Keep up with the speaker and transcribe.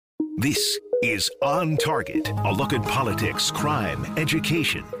This is On Target, a look at politics, crime,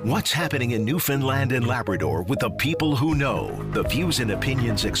 education, what's happening in Newfoundland and Labrador with the people who know. The views and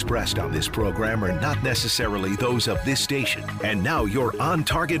opinions expressed on this program are not necessarily those of this station. And now your On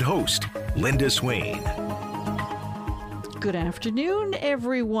Target host, Linda Swain. Good afternoon,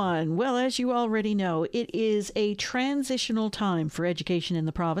 everyone. Well, as you already know, it is a transitional time for education in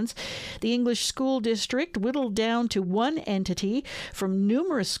the province. The English School District, whittled down to one entity from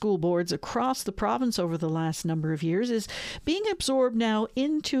numerous school boards across the province over the last number of years, is being absorbed now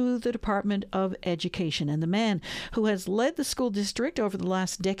into the Department of Education. And the man who has led the school district over the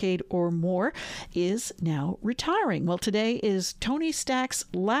last decade or more is now retiring. Well, today is Tony Stack's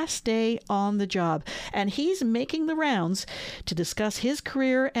last day on the job, and he's making the rounds to discuss his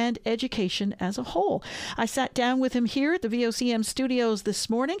career and education as a whole. I sat down with him here at the VOCM studios this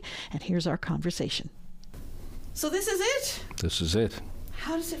morning, and here's our conversation. So this is it? This is it.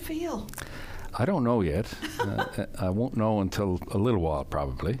 How does it feel? I don't know yet. I won't know until a little while,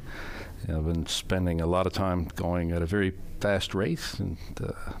 probably. I've been spending a lot of time going at a very fast rate and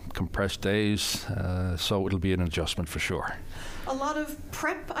compressed days, so it'll be an adjustment for sure. A lot of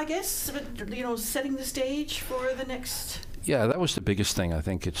prep, I guess, setting the stage for the next... Yeah, that was the biggest thing. I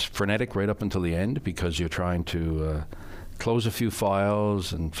think it's frenetic right up until the end because you're trying to close a few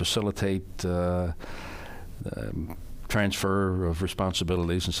files and facilitate transfer of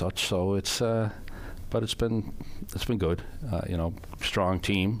responsibilities and such. So it's, but it's been good. Strong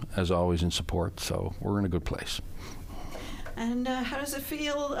team as always in support. So we're in a good place. And how does it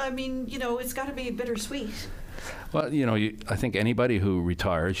feel? I mean, it's got to be bittersweet. Well, I think anybody who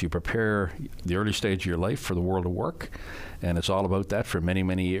retires, you prepare the early stage of your life for the world of work, and it's all about that for many,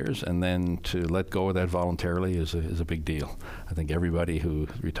 many years. And then to let go of that voluntarily is a big deal. I think everybody who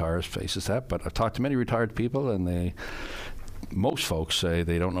retires faces that. But I've talked to many retired people, and most folks say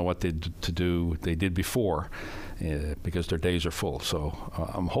they don't know what they did before because their days are full.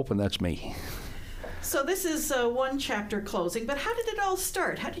 So I'm hoping that's me. So this is one chapter closing, but how did it all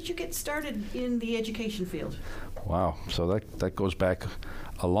start? How did you get started in the education field? Wow, so that goes back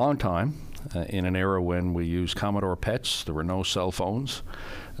a long time in an era when we used Commodore PETs. There were no cell phones.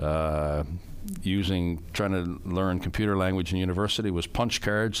 Trying to learn computer language in university was punch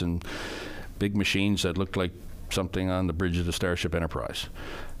cards and big machines that looked like something on the bridge of the Starship Enterprise.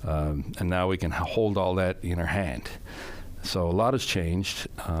 And now we can hold all that in our hand. So a lot has changed.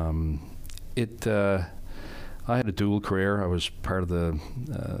 I had a dual career. I was part of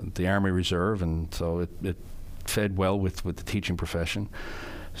the Army Reserve, and so it fed well with the teaching profession.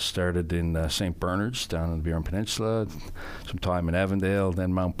 Started in St. Bernard's down in the Burin Peninsula, some time in Avondale,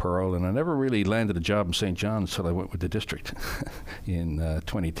 then Mount Pearl, and I never really landed a job in St. John's until I went with the district in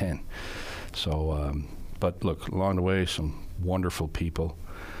 2010. So, but look, along the way, some wonderful people,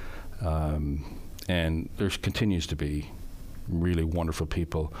 and there continues to be really wonderful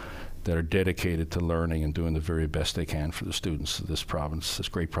people that are dedicated to learning and doing the very best they can for the students of this province, this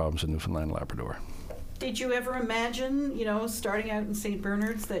great province in Newfoundland and Labrador. Did you ever imagine, starting out in St.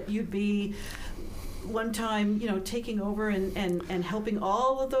 Bernard's, that you'd be one time, taking over and helping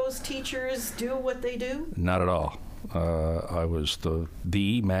all of those teachers do what they do? Not at all. I was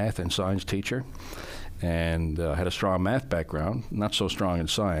the math and science teacher, and had a strong math background, not so strong in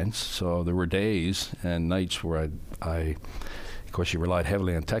science. So there were days and nights where of course, you relied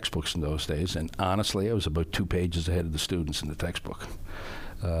heavily on textbooks in those days, and honestly, I was about 2 pages ahead of the students in the textbook.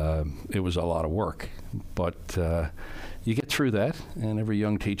 It was a lot of work, but you get through that, and every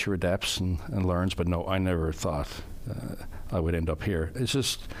young teacher adapts and learns. But no, I never thought I would end up here. It's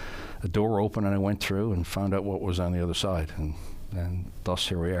just a door opened, and I went through and found out what was on the other side, and thus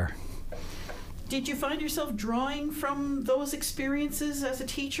here we are. Did you find yourself drawing from those experiences as a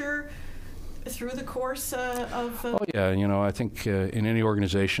teacher through the course of... Oh, yeah. I think in any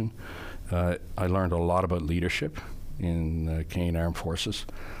organization, I learned a lot about leadership in Canadian Armed Forces.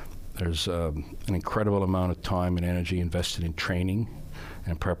 There's an incredible amount of time and energy invested in training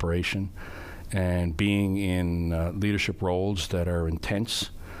and preparation and being in leadership roles that are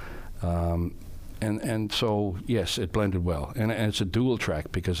intense. And so, yes, it blended well. And it's a dual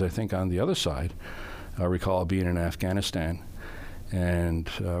track because I think on the other side, I recall being in Afghanistan and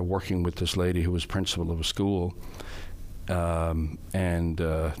working with this lady who was principal of a school. And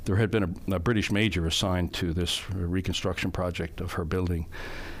there had been a British major assigned to this reconstruction project of her building,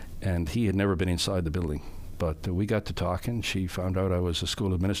 and he had never been inside the building. But we got to talking. She found out I was a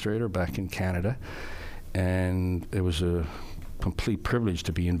school administrator back in Canada, and it was a complete privilege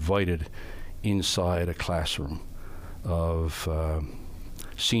to be invited inside a classroom of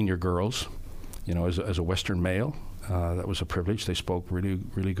senior girls, as a Western male, That was a privilege. They spoke really,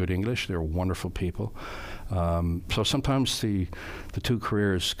 really good English. They were wonderful people. So sometimes the two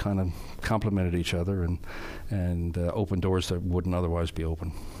careers kind of complemented each other and opened doors that wouldn't otherwise be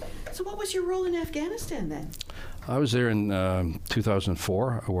open. So what was your role in Afghanistan then? I was there in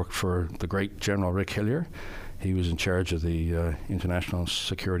 2004. I worked for the great General Rick Hillier. He was in charge of the International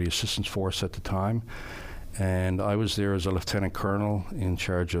Security Assistance Force at the time. And I was there as a lieutenant colonel in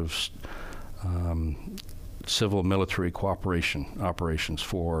charge of civil military cooperation operations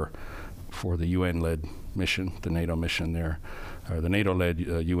for the UN-led mission, the NATO mission there, or the NATO-led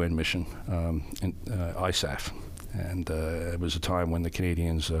UN mission in ISAF. And it was a time when the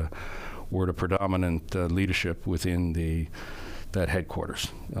Canadians were the predominant leadership within that headquarters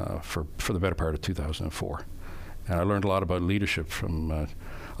for the better part of 2004. And I learned a lot about leadership from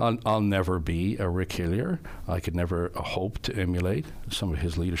I'll never be a Rick Hillier. I could never hope to emulate some of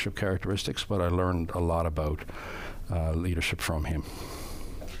his leadership characteristics, but I learned a lot about leadership from him.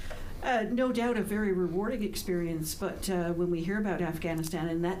 No doubt a very rewarding experience, but when we hear about Afghanistan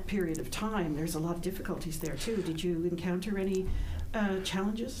in that period of time, there's a lot of difficulties there too. Did you encounter any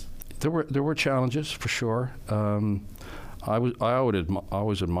challenges? There were challenges for sure. I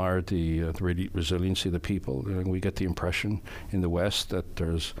always admired the resiliency of the people. We get the impression in the West that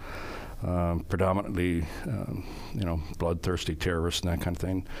there's predominantly, bloodthirsty terrorists and that kind of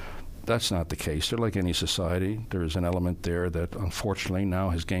thing. That's not the case. They're like any society. There's an element there that unfortunately now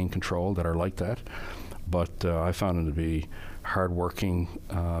has gained control that are like that. But I found them to be hardworking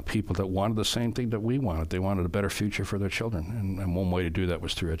people that wanted the same thing that we wanted. They wanted a better future for their children, and one way to do that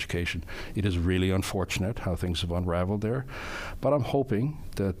was through education. It is really unfortunate how things have unraveled there, but I'm hoping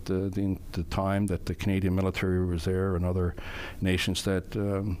that the time that the Canadian military was there and other nations that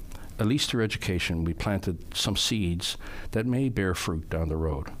at least through education we planted some seeds that may bear fruit down the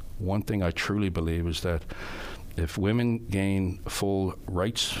road. One thing I truly believe is that if women gain full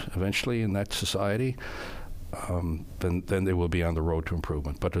rights eventually in that society, then they will be on the road to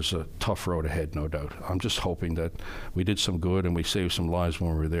improvement. But there's a tough road ahead, no doubt. I'm just hoping that we did some good and we saved some lives when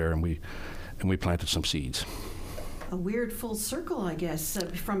we were there, and we planted some seeds. A weird full circle, I guess,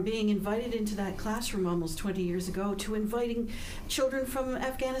 from being invited into that classroom almost 20 years ago to inviting children from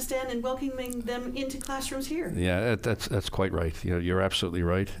Afghanistan and welcoming them into classrooms here. Yeah, that's quite right. You're absolutely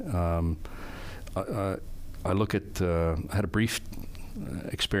right. I look at I had a brief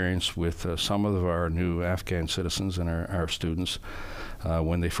experience with some of our new Afghan citizens and our students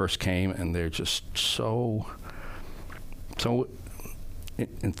when they first came, and they're just so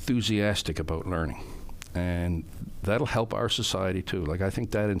enthusiastic about learning. And that'll help our society too. Like, I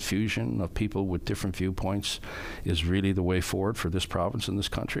think that infusion of people with different viewpoints is really the way forward for this province and this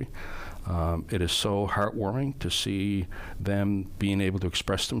country. It is so heartwarming to see them being able to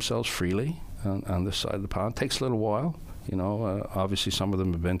express themselves freely on this side of the pond. It takes a little while. Obviously some of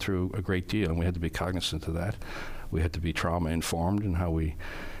them have been through a great deal, and we had to be cognizant of that. We had to be trauma informed in how we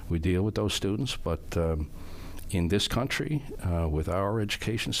deal with those students. But in this country, with our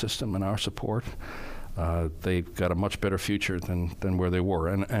education system and our support, they've got a much better future than where they were.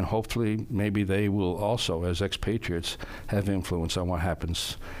 And hopefully maybe they will also, as expatriates, have influence on what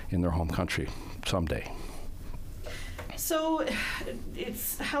happens in their home country someday. So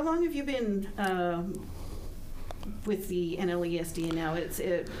how long have you been with the NLESD now?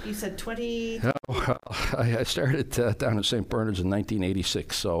 You said 20? Well, I started down at St. Bernard's in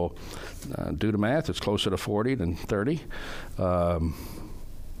 1986, so do the math, it's closer to 40 than 30.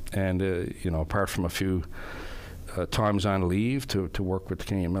 Apart from a few times on leave to work with the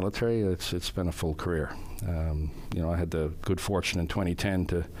Canadian military, it's been a full career. I had the good fortune in 2010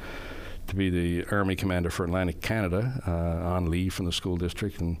 to be the Army Commander for Atlantic Canada on leave from the school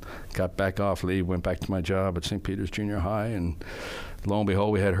district, and got back off leave, went back to my job at St. Peter's Junior High, and lo and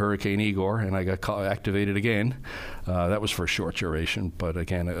behold, we had Hurricane Igor, and I got activated again. That was for a short duration, but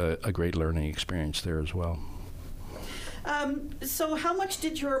again, a great learning experience there as well. So how much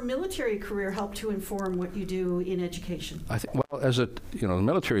did your military career help to inform what you do in education? I think, the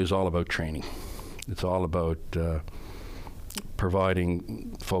military is all about training. It's all about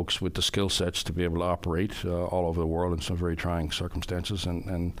providing folks with the skill sets to be able to operate all over the world in some very trying circumstances,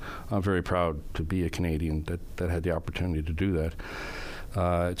 and I'm very proud to be a Canadian that had the opportunity to do that.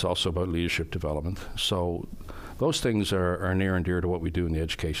 It's also about leadership development. So those things are near and dear to what we do in the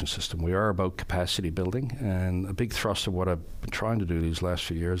education system. We are about capacity building, and a big thrust of what I've been trying to do these last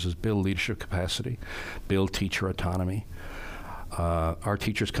few years is build leadership capacity, build teacher autonomy. Our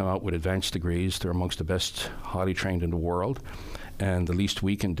teachers come out with advanced degrees. They're amongst the best, highly trained in the world, and the least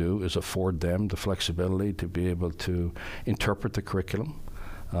we can do is afford them the flexibility to be able to interpret the curriculum,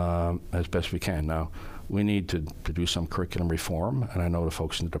 as best we can. Now, we need to do some curriculum reform, and I know the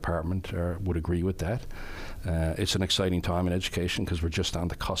folks in the department would agree with that. It's an exciting time in education because we're just on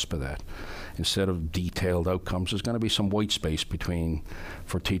the cusp of that. Instead of detailed outcomes, there's going to be some white space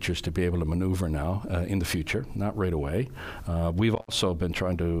for teachers to be able to maneuver now in the future, not right away. We've also been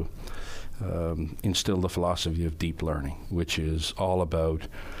trying to instill the philosophy of deep learning, which is all about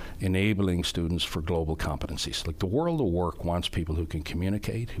enabling students for global competencies. Like, the world of work wants people who can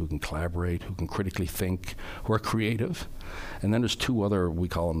communicate, who can collaborate, who can critically think, who are creative. And then there's two other, we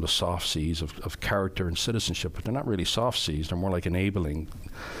call them the soft C's of character and citizenship, but they're not really soft C's, they're more like enabling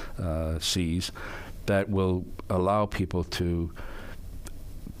C's that will allow people to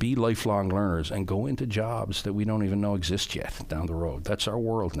be lifelong learners and go into jobs that we don't even know exist yet down the road. That's our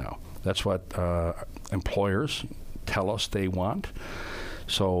world now. That's what employers tell us they want.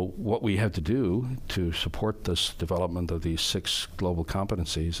 So what we have to do to support this development of these 6 global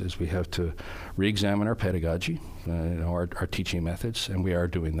competencies is we have to re-examine our pedagogy, our teaching methods, and we are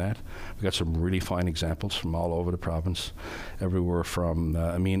doing that. We've got some really fine examples from all over the province, everywhere from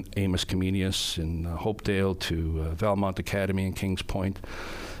Amos Comenius in Hopedale to Valmont Academy in Kings Point,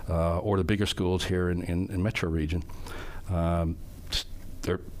 or the bigger schools here in Metro region.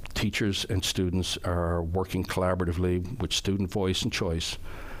 Teachers and students are working collaboratively with student voice and choice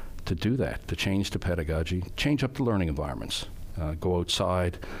to do that, to change the pedagogy, change up the learning environments, go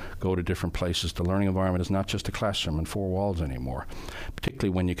outside, go to different places. The learning environment is not just a classroom and 4 walls anymore, particularly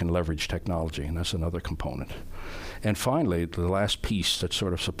when you can leverage technology, and that's another component. And finally, the last piece that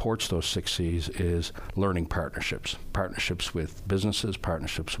sort of supports those 6 C's is learning partnerships. Partnerships with businesses,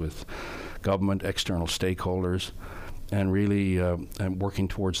 partnerships with government, external stakeholders, and really working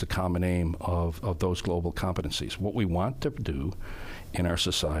towards the common aim of those global competencies. What we want to do in our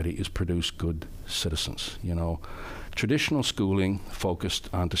society is produce good citizens. Traditional schooling focused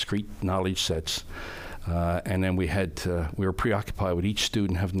on discrete knowledge sets, and then we were preoccupied with each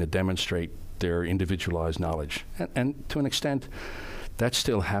student having to demonstrate their individualized knowledge. And to an extent, that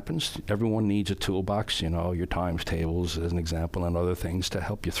still happens. Everyone needs a toolbox, your times tables as an example, and other things to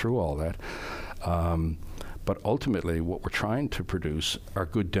help you through all that. But ultimately, what we're trying to produce are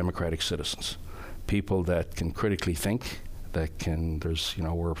good democratic citizens, people that can critically think,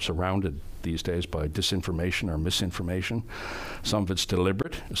 we're surrounded these days by disinformation or misinformation. Some of it's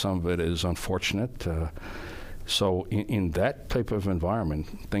deliberate, some of it is unfortunate. So in that type of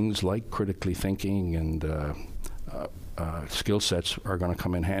environment, things like critically thinking and skill sets are going to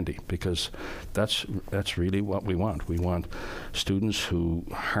come in handy, because that's really what we want. We want students who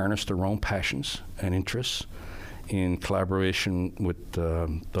harness their own passions and interests in collaboration with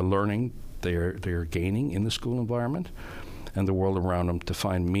the learning they're gaining in the school environment and the world around them, to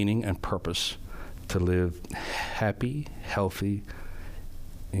find meaning and purpose to live happy, healthy,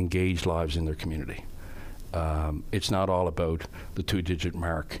 engaged lives in their community. It's not all about the 2-digit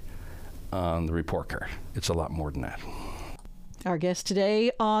mark on the report card. It's a lot more than that. Our guest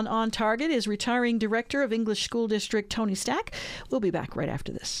today on Target is retiring Director of English School District Tony Stack. We'll be back right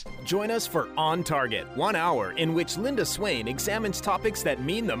after this. Join us for On Target, 1 hour in which Linda Swain examines topics that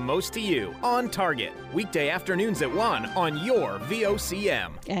mean the most to you. On Target, weekday afternoons at 1 on your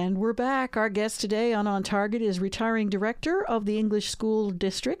VOCM. And we're back. Our guest today on Target is retiring Director of the English School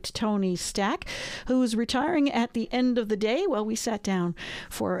District, Tony Stack, who's retiring at the end of the day. Well, we sat down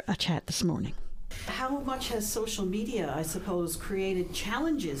for a chat this morning. How much has social media, I suppose, created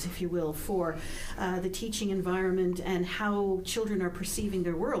challenges, if you will, for the teaching environment and how children are perceiving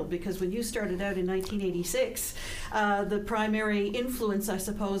their world? Because when you started out in 1986, the primary influence, I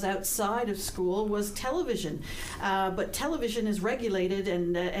suppose, outside of school was television. But television is regulated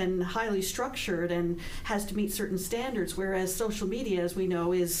and highly structured and has to meet certain standards, whereas social media, as we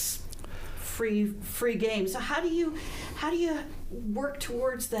know, is free game. So how do you work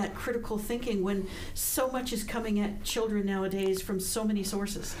towards that critical thinking when so much is coming at children nowadays from so many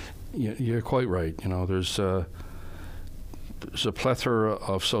sources? You're quite right. There's a plethora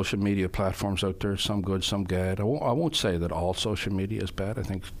of social media platforms out there, some good, some bad. I won't say that all social media is bad. I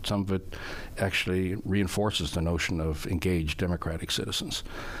think some of it actually reinforces the notion of engaged democratic citizens.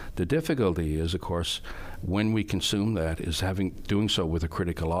 The difficulty is, of course, when we consume that, is doing so with a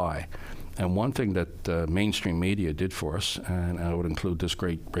critical eye. And one thing that mainstream media did for us, and I would include this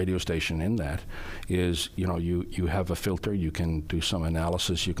great radio station in that, is you have a filter, you can do some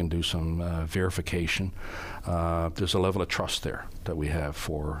analysis, you can do some verification. There's a level of trust there that we have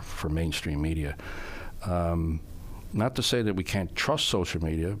for mainstream media. Not to say that we can't trust social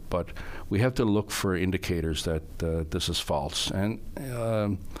media, but we have to look for indicators that this is false, and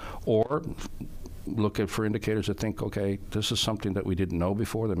or look at for indicators that think, okay, this is something that we didn't know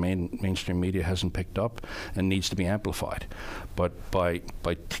before, that mainstream media hasn't picked up and needs to be amplified. But by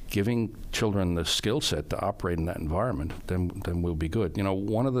giving children the skill set to operate in that environment, then we'll be good. You know,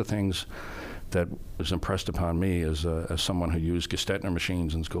 one of the things that was impressed upon me as someone who used Gestetner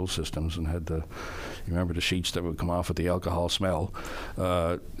machines in school systems and had you remember the sheets that would come off with the alcohol smell.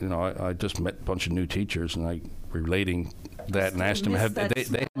 You know, I just met a bunch of new teachers, and I relating that and asked them, they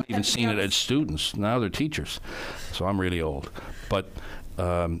hadn't even seen it as students. Now they're teachers. So I'm really old. But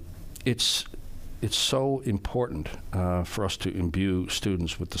it's so important for us to imbue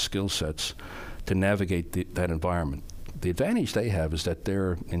students with the skill sets to navigate that environment. The advantage they have is that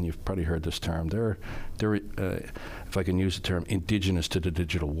they're, and you've probably heard this term, they're if I can use the term, indigenous to the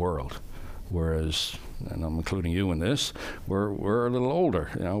digital world. Whereas, and I'm including you in this, we're a little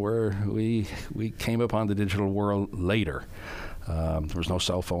older. You know, we came upon the digital world later. There was no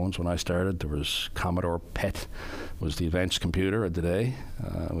cell phones when I started. There was Commodore PET, was the advanced computer of the day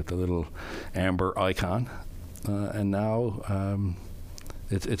with the little amber icon, and now.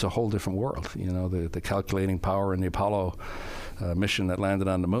 It's a whole different world. You know, the calculating power in the Apollo mission that landed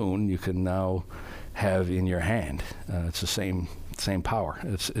on the moon, you can now have in your hand. It's the same power.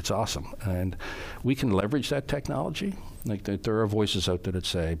 It's awesome, and we can leverage that technology. Like there are voices out there that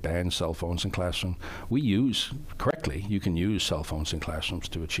say ban cell phones in classroom. We use correctly. You can use cell phones in classrooms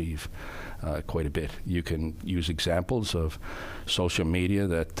to achieve quite a bit. You can use examples of social media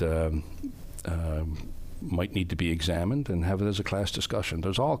that. Might need to be examined and have it as a class discussion.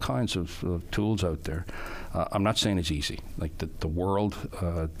 There's all kinds of tools out there. I'm not saying it's easy. Like the world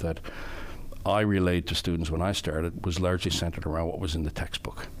that I relayed to students when I started was largely centered around what was in the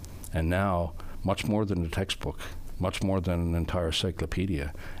textbook. And now, much more than the textbook, much more than an entire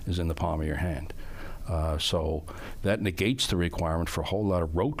encyclopedia is in the palm of your hand. So that negates the requirement for a whole lot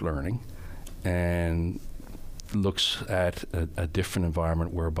of rote learning and looks at a different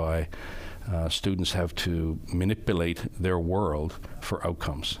environment whereby students have to manipulate their world for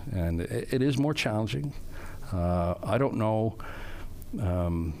outcomes. And it is more challenging. I don't know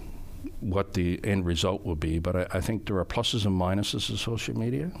what the end result will be, but I think there are pluses and minuses of social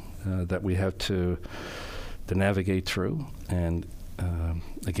media that we have to navigate through. And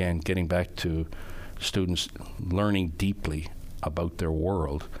again, getting back to students learning deeply about their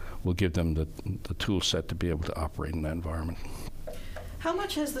world will give them the tool set to be able to operate in that environment. How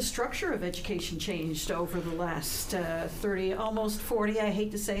much has the structure of education changed over the last 30, almost 40, I hate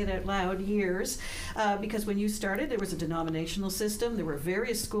to say it out loud, years? Because when you started, there was a denominational system, there were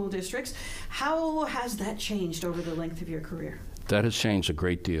various school districts. How has that changed over the length of your career? That has changed a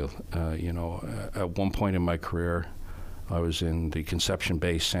great deal. You know, at one point in my career, I was in the Conception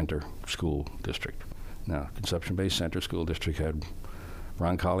Bay Center School District. Now, Conception Bay Center School District had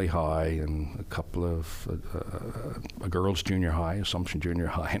Roncalli High and a couple of a girls' junior high, Assumption Junior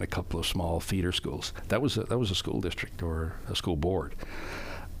High, and a couple of small feeder schools. That was a school district or a school board.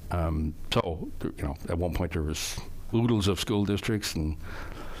 So you know, at one point there was oodles of school districts, and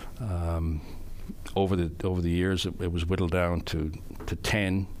over the years it was whittled down to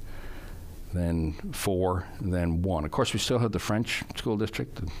 10. Then 4, then 1. Of course, we still have the French school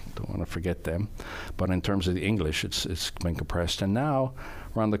district. Don't want to forget them. But in terms of the English, it's been compressed. And now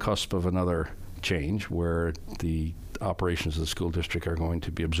we're on the cusp of another change where the operations of the school district are going to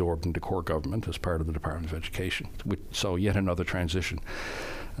be absorbed into core government as part of the Department of Education. So yet another transition.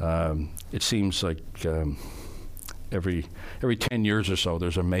 It seems like every 10 years or so,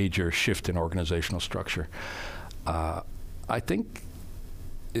 there's a major shift in organizational structure. I think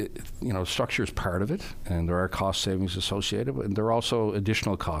structure is part of it, and there are cost savings associated, and there are also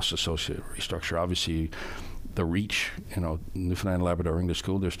additional costs associated with restructure. Obviously, the reach, Newfoundland and Labrador English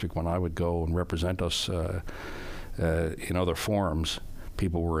School District, when I would go and represent us in other forums,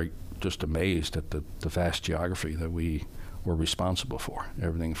 people were just amazed at the vast geography that we were responsible for.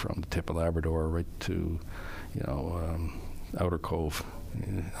 Everything from the tip of Labrador right to, Outer Cove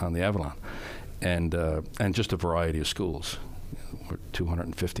on the Avalon, and just a variety of schools. We're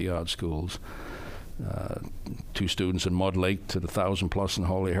 250 odd schools, 2 students in Mud Lake to the 1,000 plus in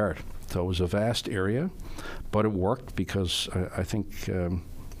Holy Heart. So it was a vast area, but it worked because I think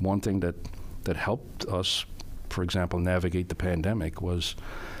one thing that helped us, for example, navigate the pandemic was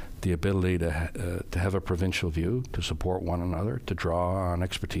the ability to have a provincial view, to support one another, to draw on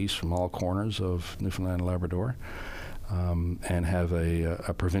expertise from all corners of Newfoundland and Labrador, and have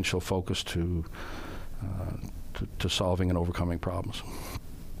a provincial focus to solving and overcoming problems.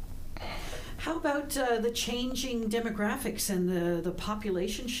 How about the changing demographics and the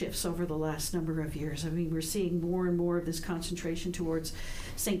population shifts over the last number of years? I mean, we're seeing more and more of this concentration towards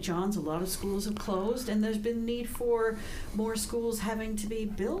St. John's. A lot of schools have closed, and there's been need for more schools having to be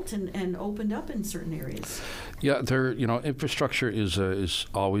built and opened up in certain areas. Yeah, infrastructure is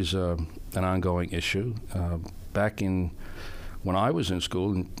always an ongoing issue. Back when I was in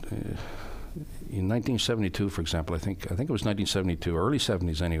school, in 1972, for example, I think it was 1972, early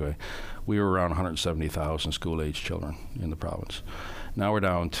 70s anyway, we were around 170,000 school-age children in the province. Now we're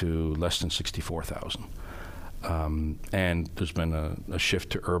down to less than 64,000. And there's been a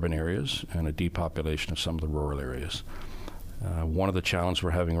shift to urban areas and a depopulation of some of the rural areas. One of the challenges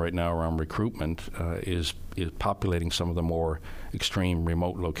we're having right now around recruitment is populating some of the more extreme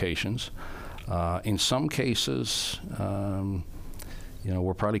remote locations. In some cases,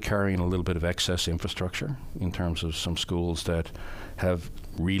 we're probably carrying a little bit of excess infrastructure in terms of some schools that have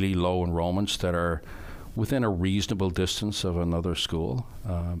really low enrollments that are within a reasonable distance of another school.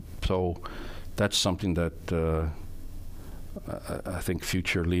 So that's something that I think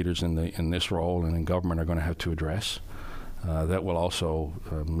future leaders in this role and in government are going to have to address. That will also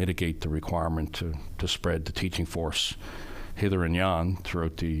mitigate the requirement to spread the teaching force hither and yon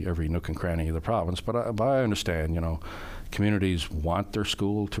throughout every nook and cranny of the province. But I understand, communities want their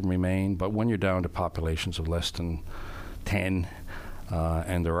school to remain, but when you're down to populations of less than 10,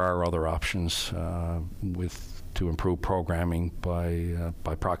 and there are other options to improve programming by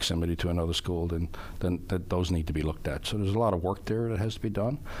proximity to another school, then those need to be looked at. So there's a lot of work there that has to be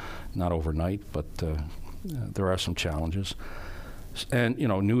done, not overnight, but there are some challenges. And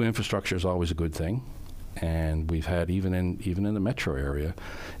new infrastructure is always a good thing. And we've had even in the metro area,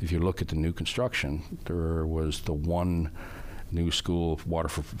 if you look at the new construction, there was the one new school,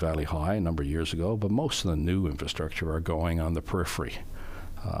 Waterford Valley High, a number of years ago, but most of the new infrastructure are going on the periphery,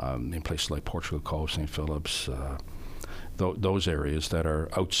 in places like Portugal Cove, St. Phillips, those areas that are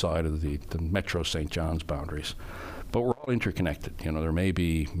outside of the metro St. John's boundaries. But we're all interconnected. There may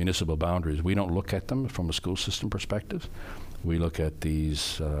be municipal boundaries. We don't look at them from a school system perspective. We look at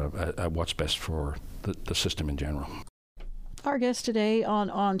these, at what's best for the system in general. Our guest today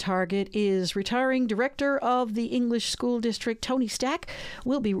on Target is retiring director of the English School District, Tony Stack.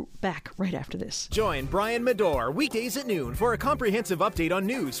 We'll be back right after this. Join Brian Medore weekdays at noon for a comprehensive update on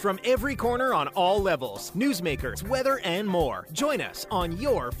news from every corner on all levels, newsmakers, weather, and more. Join us on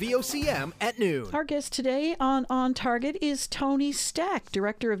your VOCM at noon. Our guest today on Target is Tony Stack,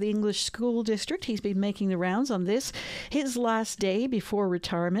 director of the English School District. He's been making the rounds on this, his last day before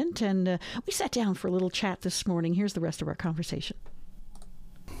retirement, and we sat down for a little chat this morning. Here's the rest of our conversation.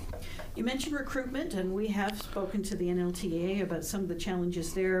 You mentioned recruitment, and we have spoken to the NLTA about some of the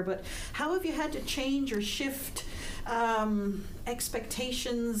challenges there, but how have you had to change or shift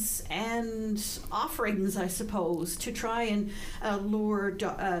expectations and offerings, I suppose, to try and lure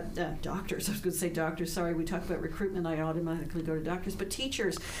doctors? I was going to say doctors, sorry, we talk about recruitment, I automatically go to doctors, but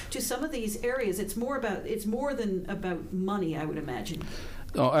teachers to some of these areas. It's more than about money, I would imagine.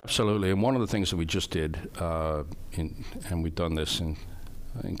 Oh, absolutely. And one of the things that we just did, and we've done this in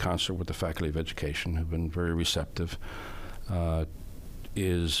concert with the Faculty of Education, who've been very receptive,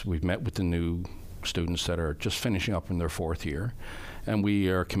 is we've met with the new students that are just finishing up in their fourth year, and we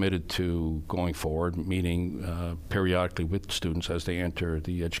are committed to going forward, meeting periodically with students as they enter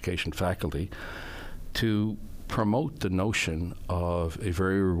the education faculty to promote the notion of a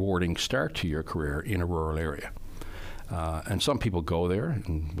very rewarding start to your career in a rural area. And some people go there,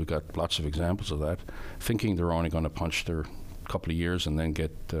 and we've got lots of examples of that, thinking they're only going to punch their couple of years and then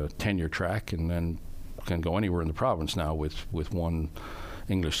get tenure track and then can go anywhere in the province now with one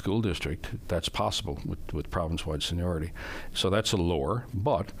English school district. That's possible with province-wide seniority. So that's a lure,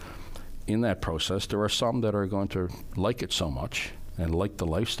 but in that process there are some that are going to like it so much and like the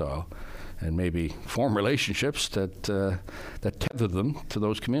lifestyle and maybe form relationships that tether them to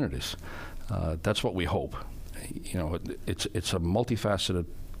those communities. That's what we hope. It's a multifaceted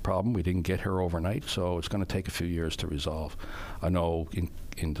problem. We didn't get here overnight, so it's going to take a few years to resolve. I know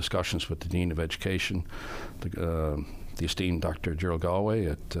in discussions with the Dean of Education, the esteemed Dr. Gerald Galway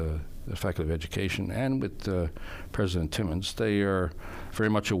at the Faculty of Education, and with President Timmins, they are very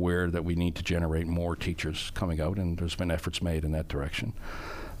much aware that we need to generate more teachers coming out, and there's been efforts made in that direction.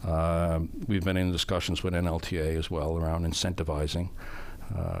 We've been in discussions with NLTA as well around incentivizing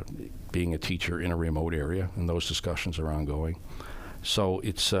being a teacher in a remote area, and those discussions are ongoing. So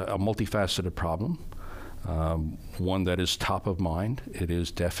it's a multifaceted problem, one that is top of mind. It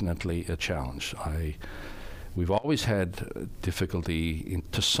is definitely a challenge. We've always had difficulty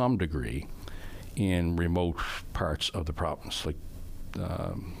to some degree in remote parts of the province. Like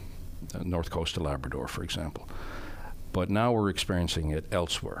North Coast of Labrador, for example. But now we're experiencing it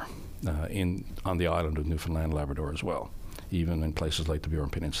elsewhere, on the island of Newfoundland and Labrador as well, even in places like the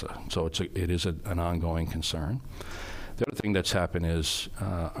Burin Peninsula. So it is an ongoing concern. The other thing that's happened is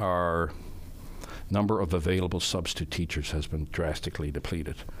our number of available substitute teachers has been drastically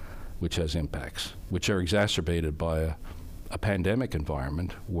depleted, which has impacts, which are exacerbated by a pandemic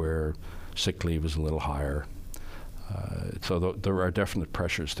environment where sick leave is a little higher. So there are definite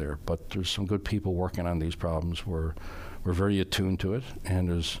pressures there, but there's some good people working on these problems. We're very attuned to it, and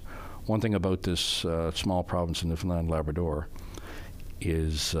there's one thing about this small province in Newfoundland and Labrador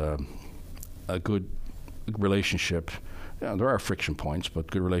is a good relationship. There are friction points,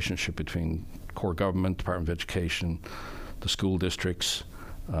 but good relationship between core government, Department of Education, the school districts,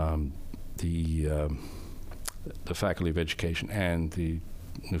 the Faculty of Education, and the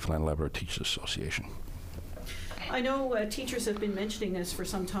Newfoundland and Labrador Teachers Association. I know teachers have been mentioning this for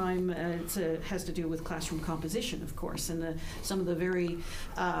some time. It has to do with classroom composition, of course, and some of the very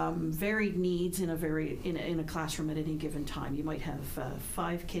varied needs in a classroom at any given time. You might have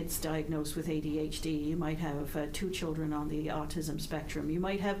 5 kids diagnosed with ADHD. You might have 2 children on the autism spectrum. You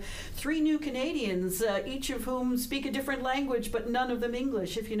might have 3 new Canadians, each of whom speak a different language, but none of them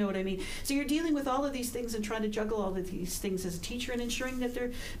English, if you know what I mean. So you're dealing with all of these things and trying to juggle all of these things as a teacher and ensuring that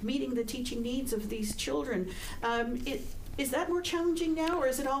they're meeting the teaching needs of these children. Is that more challenging now, or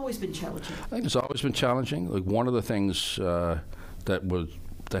has it always been challenging? I think it's always been challenging. Like, one of the things that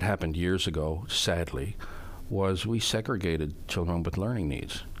happened years ago, sadly, was we segregated children with learning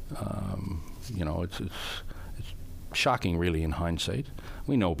needs. It's shocking, really, in hindsight.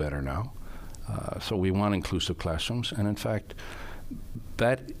 We know better now. So we want inclusive classrooms, and in fact,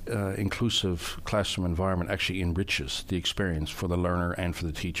 that inclusive classroom environment actually enriches the experience for the learner and for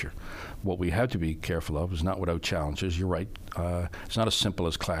the teacher. What we have to be careful of is not without challenges. You're right. It's not as simple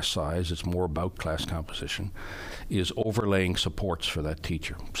as class size. It's more about class composition, is overlaying supports for that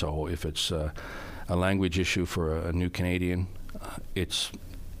teacher. So if it's a language issue for a new Canadian, it's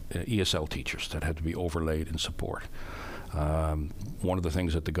ESL teachers that have to be overlaid in support. One of the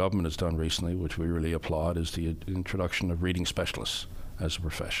things that the government has done recently, which we really applaud, is the introduction of reading specialists as a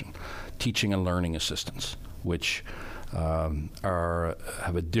profession, teaching and learning assistants, which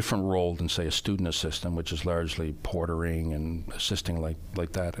have a different role than, say, a student assistant, which is largely portering and assisting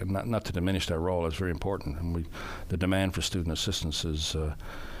like that. And not to diminish that role, it's very important. And the demand for student assistance is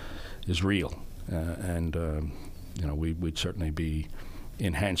real, we'd certainly be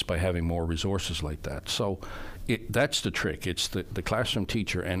enhanced by having more resources like that. So that's the trick. It's the classroom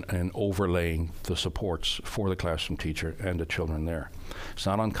teacher and overlaying the supports for the classroom teacher and the children there. It's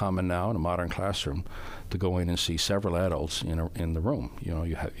not uncommon now in a modern classroom to go in and see several adults in the room.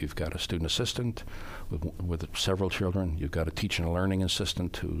 You've got a student assistant with several children. You've got a teaching and learning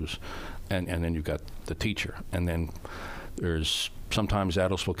assistant and then you've got the teacher. And then there's sometimes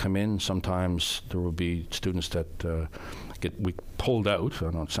adults will come in. Sometimes there will be students that we pulled out. I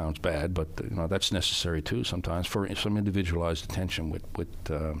know it sounds bad, but that's necessary too sometimes for some individualized attention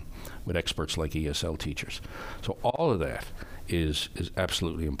with experts like ESL teachers. So all of that is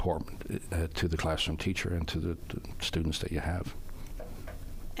absolutely important to the classroom teacher and to the students that you have.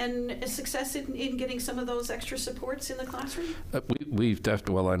 And a success in getting some of those extra supports in the classroom? We've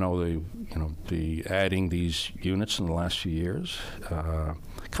definitely. Well, I know the adding these units in the last few years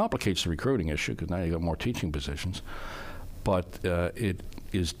complicates the recruiting issue because now you got more teaching positions. But it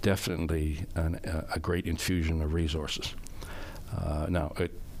is definitely a great infusion of resources. Now,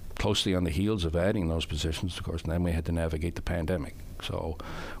 closely on the heels of adding those positions, of course, and then we had to navigate the pandemic. So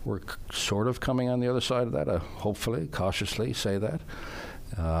we're sort of coming on the other side of that, hopefully, cautiously say that.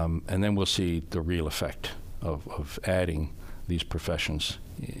 And then we'll see the real effect of adding these professions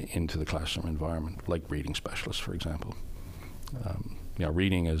into the classroom environment, like reading specialists, for example.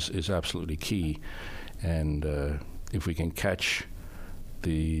 Reading is absolutely key, and if we can catch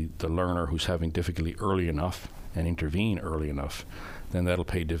the learner who's having difficulty early enough and intervene early enough, then that'll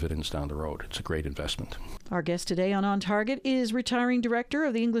pay dividends down the road. It's a great investment. Our guest today on Target is retiring director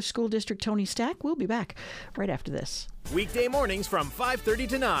of the English School District, Tony Stack. We'll be back right after this. Weekday mornings from 5:30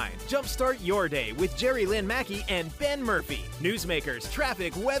 to 9. Jumpstart your day with Jerry Lynn Mackey and Ben Murphy. Newsmakers,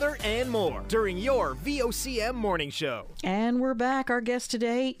 traffic, weather, and more during your VOCM morning show. And we're back. Our guest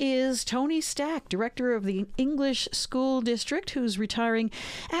today is Tony Stack, director of the English School District, who's retiring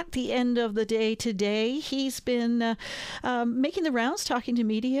at the end of the day today. He's been making the rounds, talking to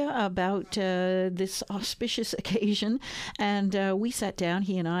media about this auspicious occasion. And we sat down,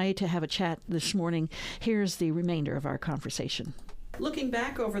 he and I, to have a chat this morning. Here's the remainder of our conversation. Looking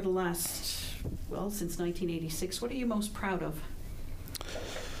back over the last, since 1986, what are you most proud of?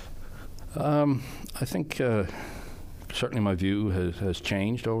 I think certainly my view has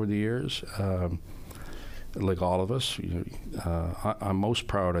changed over the years. Like all of us, I'm most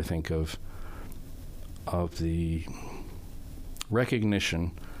proud, I think, of the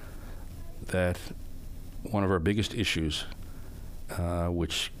recognition that one of our biggest issues,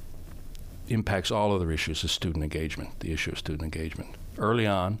 which impacts all other issues, is student engagement, the issue of student engagement. Early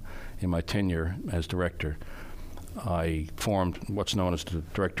on in my tenure as director, I formed what's known as the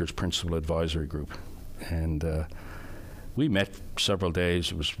Director's Principal Advisory Group. And we met several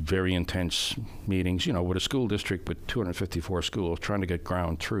days. It was very intense meetings, with a school district with 254 schools trying to get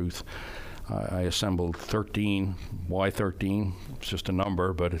ground truth. I assembled 13. Why 13? It's just a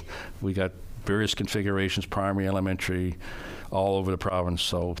number, but we got various configurations, primary, elementary, all over the province.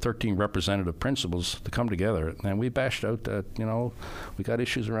 So 13 representative principals to come together. And we bashed out that, we got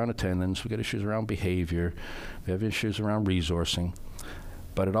issues around attendance, we got issues around behavior, we have issues around resourcing.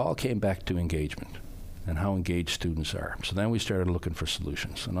 But it all came back to engagement and how engaged students are. So then we started looking for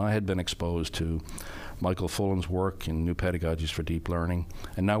solutions. And I had been exposed to Michael Fullen's work in New Pedagogies for Deep Learning,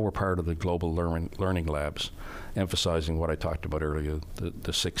 and now we're part of the Global Learning Labs, emphasizing what I talked about earlier,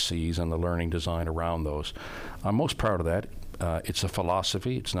 the 6 C's and the learning design around those. I'm most proud of that. It's a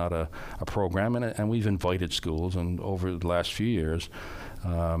philosophy, it's not a program, and we've invited schools, and over the last few years,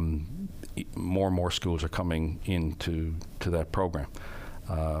 more and more schools are coming into that program.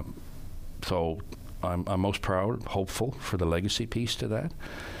 So I'm most proud, hopeful for the legacy piece to that.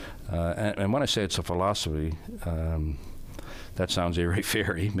 And when I say it's a philosophy, that sounds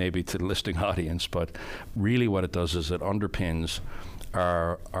airy-fairy maybe to the listening audience, but really what it does is it underpins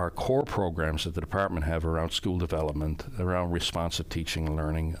our core programs that the department have around school development, around responsive teaching and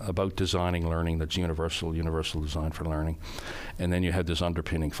learning, about designing learning that's universal design for learning. And then you have this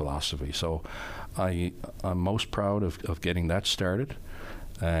underpinning philosophy. So I'm most proud of getting that started,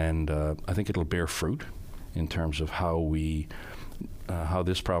 and I think it'll bear fruit in terms of how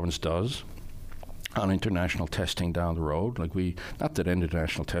this province does on international testing down the road. Not that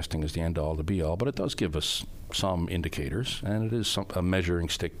international testing is the end-all to be-all, but it does give us some indicators, and it is a measuring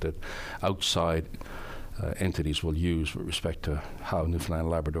stick that outside entities will use with respect to how Newfoundland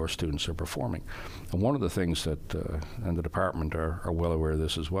and Labrador students are performing. And one of the things that, and the department are well aware of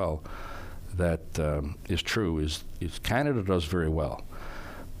this as well, that is true is Canada does very well,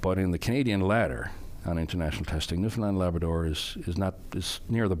 but in the Canadian ladder on international testing, Newfoundland and Labrador is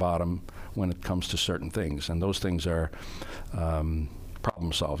near the bottom when it comes to certain things, and those things are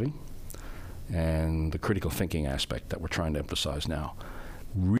problem solving and the critical thinking aspect that we're trying to emphasize now.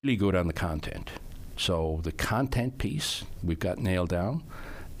 Really good on the content. So the content piece we've got nailed down,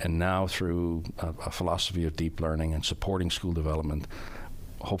 and now through a philosophy of deep learning and supporting school development,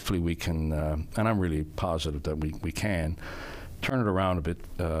 hopefully we can, and I'm really positive that we can, turn it around a bit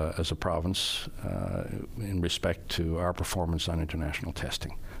as a province in respect to our performance on international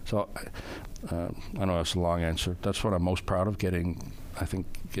testing. So I know that's a long answer. That's what I'm most proud of, getting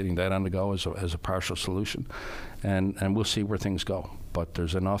that on the go as a partial solution. And we'll see where things go. But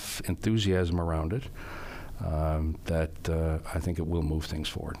there's enough enthusiasm around it that I think it will move things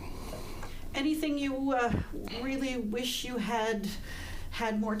forward. Anything you really wish you had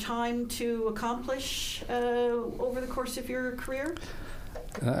more time to accomplish over the course of your career?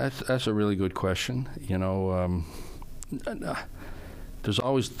 That's a really good question. There's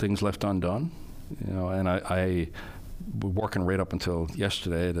always things left undone, and I was working right up until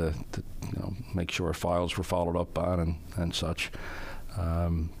yesterday to make sure files were followed up on and such.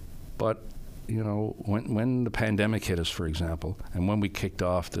 But when the pandemic hit us, for example, and when we kicked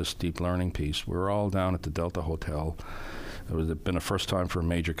off this deep learning piece, we were all down at the Delta Hotel. It was been a first time for a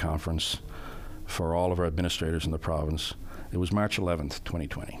major conference for all of our administrators in the province. It was March 11th,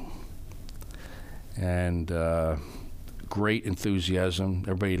 2020. And great enthusiasm.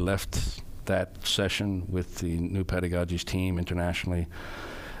 Everybody left that session with the New Pedagogies team internationally.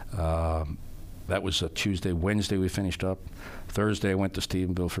 That was a Tuesday. Wednesday we finished up. Thursday I went to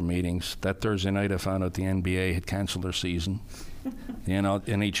Stephenville for meetings. That Thursday night I found out the NBA had canceled their season. The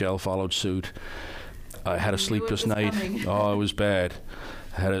NHL followed suit. I had a sleepless night. Oh, it was bad.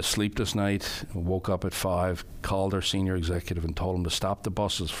 I had a sleepless night, woke up at 5, called our senior executive and told him to stop the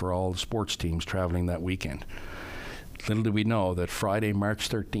buses for all the sports teams traveling that weekend. Little did we know that Friday, March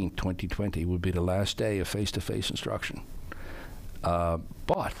 13th, 2020 would be the last day of face-to-face instruction.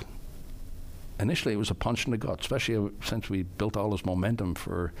 But initially it was a punch in the gut, especially since we built all this momentum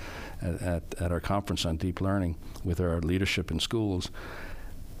at our conference on deep learning with our leadership in schools.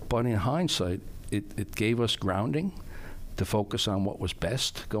 But in hindsight, it gave us grounding, to focus on what was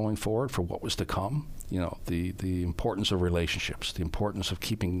best going forward for what was to come. The importance of relationships, the importance of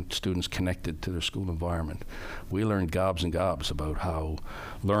keeping students connected to their school environment. We learned gobs and gobs about how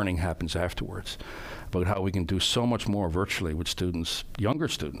learning happens afterwards, about how we can do so much more virtually with students, younger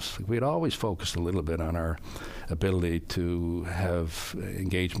students. We had always focused a little bit on our ability to have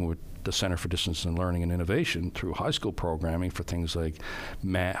engagement with the Center for Distance and Learning and Innovation through high school programming for things like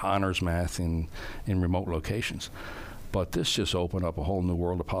honors math in remote locations. But this just opened up a whole new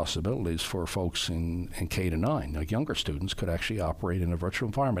world of possibilities for folks in K to 9. Like younger students could actually operate in a virtual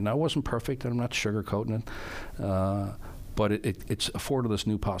environment. Now, it wasn't perfect, and I'm not sugarcoating it, but it's afforded us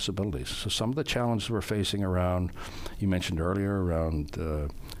new possibilities. So some of the challenges we're facing around, you mentioned earlier, around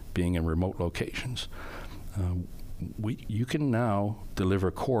being in remote locations, you can now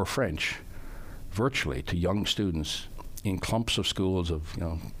deliver core French virtually to young students in clumps of schools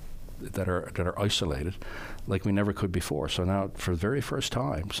that are isolated like we never could before. So now, for the very first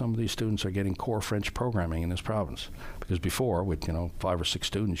time, some of these students are getting core French programming in this province. Because before, with 5 or 6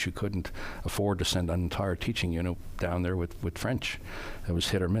 students, you couldn't afford to send an entire teaching unit down there with French. It was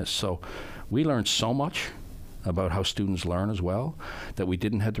hit or miss. So we learned so much about how students learn as well, that we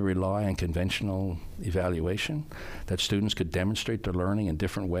didn't have to rely on conventional evaluation, that students could demonstrate their learning in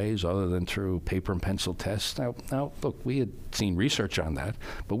different ways other than through paper and pencil tests. Now, look, we had seen research on that,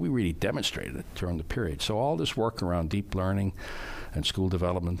 but we really demonstrated it during the period. So all this work around deep learning and school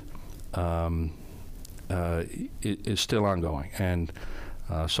development is still ongoing. And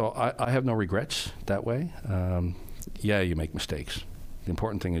so I have no regrets that way. You make mistakes. The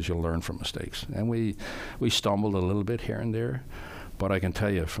important thing is you'll learn from mistakes. And we stumbled a little bit here and there, but I can tell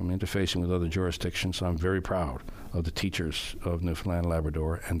you from interfacing with other jurisdictions, I'm very proud of the teachers of Newfoundland and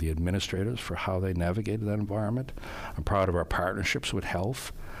Labrador and the administrators for how they navigated that environment. I'm proud of our partnerships with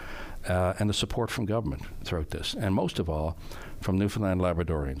health and the support from government throughout this. And most of all, from Newfoundland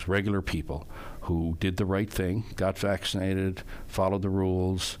Labradorians, regular people who did the right thing, got vaccinated, followed the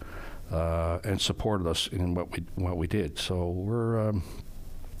rules, and supported us in what we did. So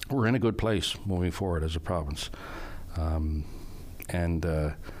we're in a good place moving forward as a province.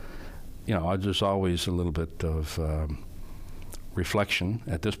 There's always a little bit of reflection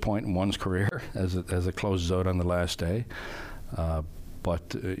at this point in one's career as it closes out on the last day.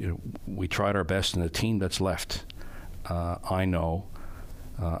 But we tried our best, and the team that's left, I know,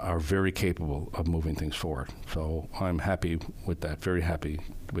 are very capable of moving things forward. So I'm happy with that, very happy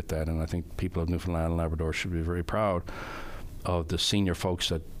with that, and I think people of Newfoundland and Labrador should be very proud of the senior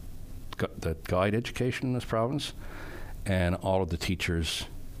folks that guide education in this province, and all of the teachers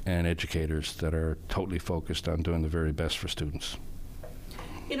and educators that are totally focused on doing the very best for students.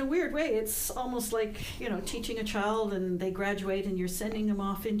 In a weird way, it's almost like, teaching a child and they graduate and you're sending them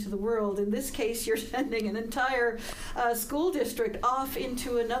off into the world. In this case, you're sending an entire school district off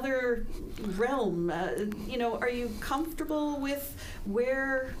into another realm. Are you comfortable with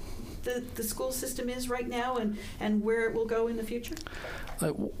where the school system is right now and where it will go in the future?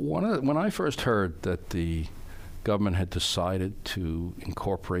 When I first heard that the government had decided to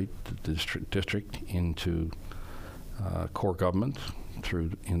incorporate the district into core government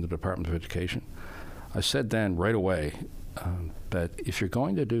in the Department of Education, I said then right away that if you're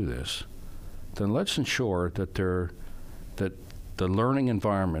going to do this, then let's ensure that the learning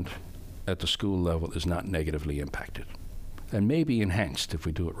environment at the school level is not negatively impacted, and maybe enhanced if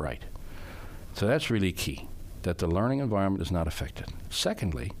we do it right. So that's really key, that the learning environment is not affected.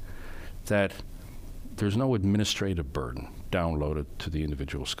 Secondly, that there's no administrative burden downloaded to the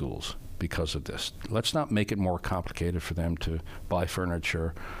individual schools because of this. Let's not make it more complicated for them to buy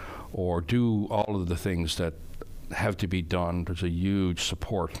furniture or do all of the things that have to be done. There's a huge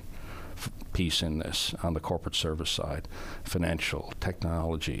support piece in this on the corporate service side, financial,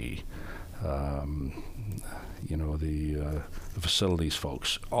 technology, the facilities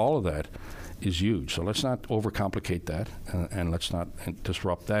folks. All of that is huge. So let's not overcomplicate that, and let's not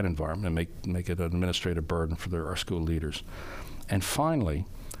disrupt that environment and make it an administrative burden for our school leaders. And finally,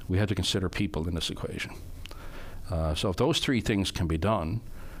 we had to consider people in this equation. So if those three things can be done,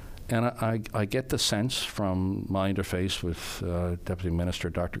 and I get the sense from my interface with Deputy Minister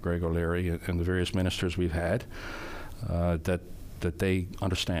Dr. Greg O'Leary and the various ministers we've had that they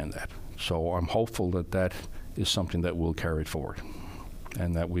understand that. So I'm hopeful that is something that we'll carry forward,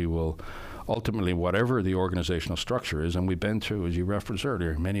 and that we will ultimately, whatever the organizational structure is, and we've been through, as you referenced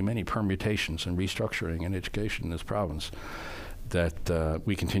earlier, many, many permutations and restructuring in education in this province, that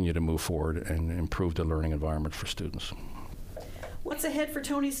we continue to move forward and improve the learning environment for students. What's ahead for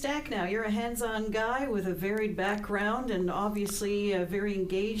Tony Stack now? You're a hands-on guy with a varied background and obviously very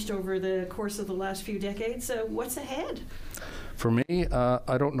engaged over the course of the last few decades. What's ahead? For me,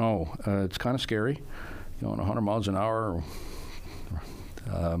 I don't know. It's kind of scary, going 100 miles an hour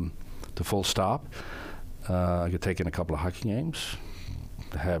to full stop. I get taken a couple of hockey games.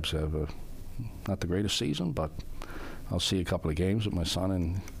 The Habs have not the greatest season, but I'll see a couple of games with my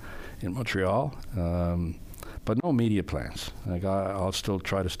son in Montreal. But no media plans. I'll still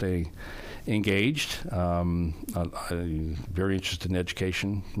try to stay engaged. I'm very interested in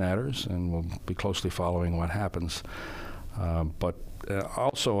education matters, and we'll be closely following what happens. But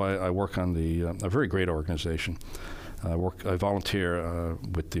also, I work on a very great organization. I volunteer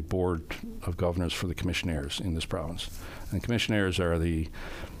with the Board of Governors for the Commissionaires in this province. And Commissionaires are the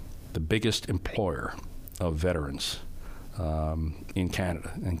biggest employer of veterans in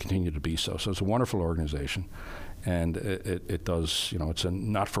Canada and continue to be so. So it's a wonderful organization, and it does, it's a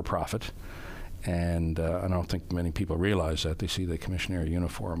not-for-profit, and I don't think many people realize that. They see the commissioner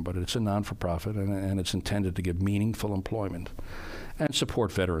uniform, but it's a non-for-profit, and it's intended to give meaningful employment and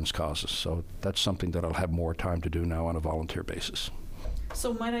support veterans' causes. So that's something that I'll have more time to do now on a volunteer basis.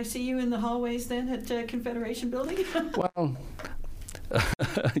 So might I see you in the hallways then at Confederation Building? Well,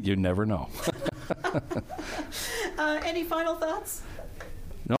 you never know. Any final thoughts?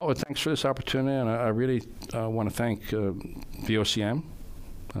 No, thanks for this opportunity, and I really want to thank VOCM.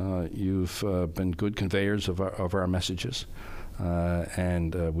 You've been good conveyors of our messages,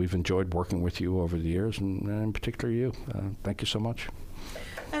 and we've enjoyed working with you over the years, and in particular you. Thank you so much.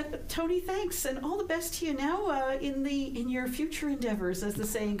 Tony, thanks, and all the best to you now in your future endeavors, as the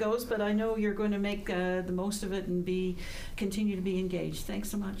saying goes. But I know you're going to make the most of it and continue to be engaged. Thanks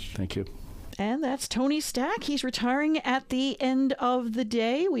so much. Thank you. And that's Tony Stack. He's retiring at the end of the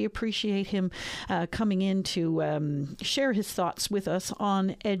day. We appreciate him coming in to share his thoughts with us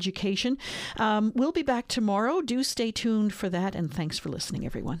on education. We'll be back tomorrow. Do stay tuned for that, and thanks for listening,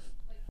 everyone.